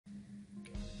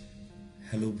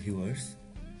Hello viewers,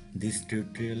 this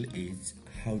tutorial is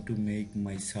how to make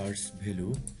my search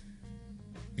value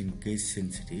in case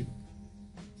sensitive.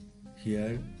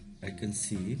 Here I can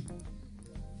see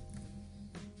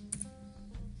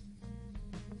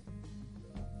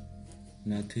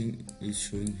nothing is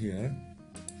showing here.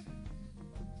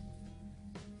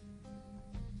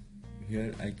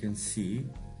 Here I can see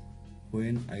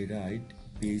when I write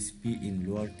PHP in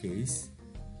lowercase,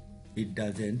 it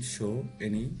doesn't show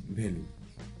any value.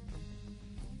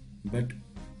 But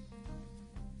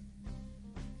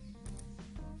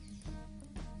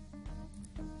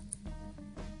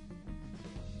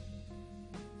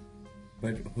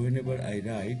whenever I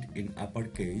write in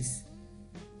uppercase,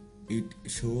 it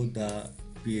shows the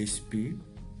PHP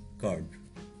code.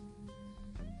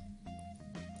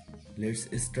 Let's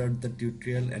start the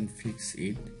tutorial and fix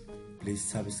it. Please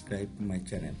subscribe my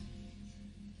channel.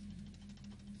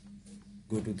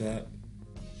 Go to the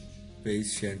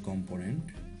page share component.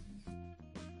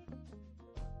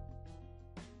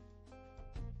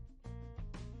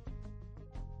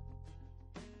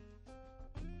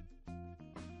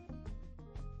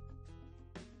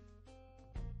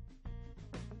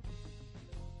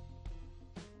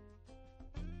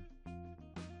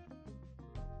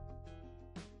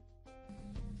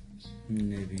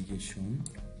 Navigation,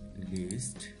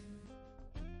 list,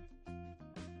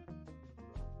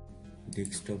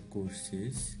 desktop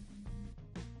courses,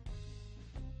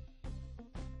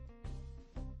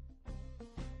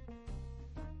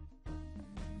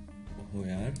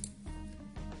 where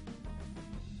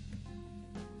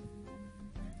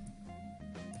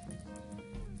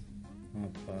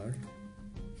upper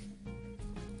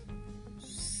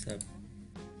sub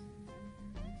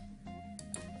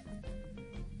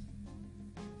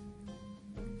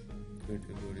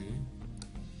category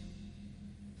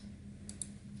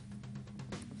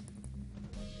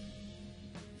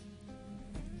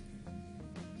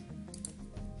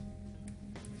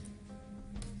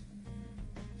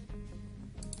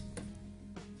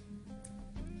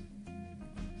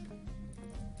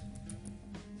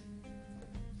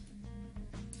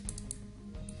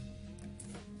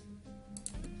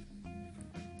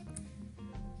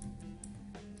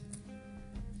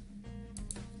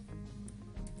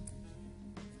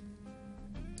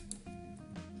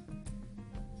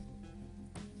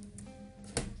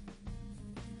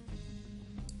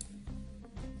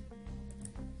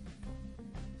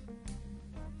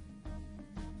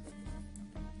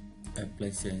apply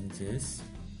changes,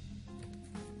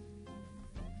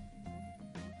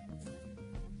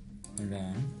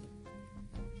 run,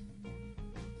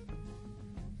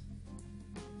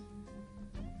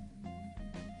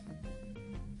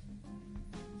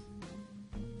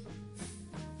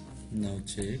 now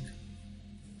check.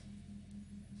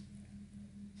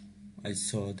 I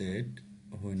saw that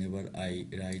whenever I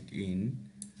write in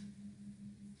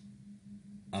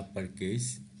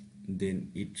uppercase,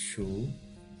 then it shows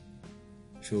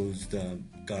the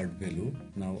card value.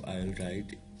 Now I'll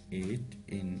write it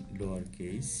in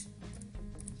lowercase.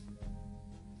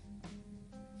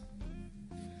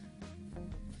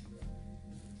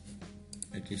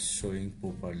 It is showing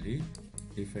properly.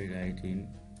 If I write in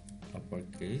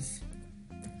uppercase,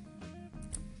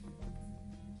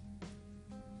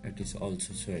 it is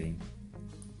also showing.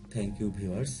 Thank you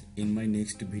viewers. In my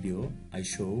next video I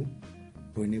show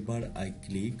whenever I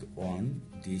click on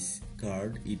this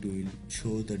card, it will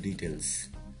show the details.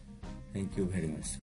 Thank you very much.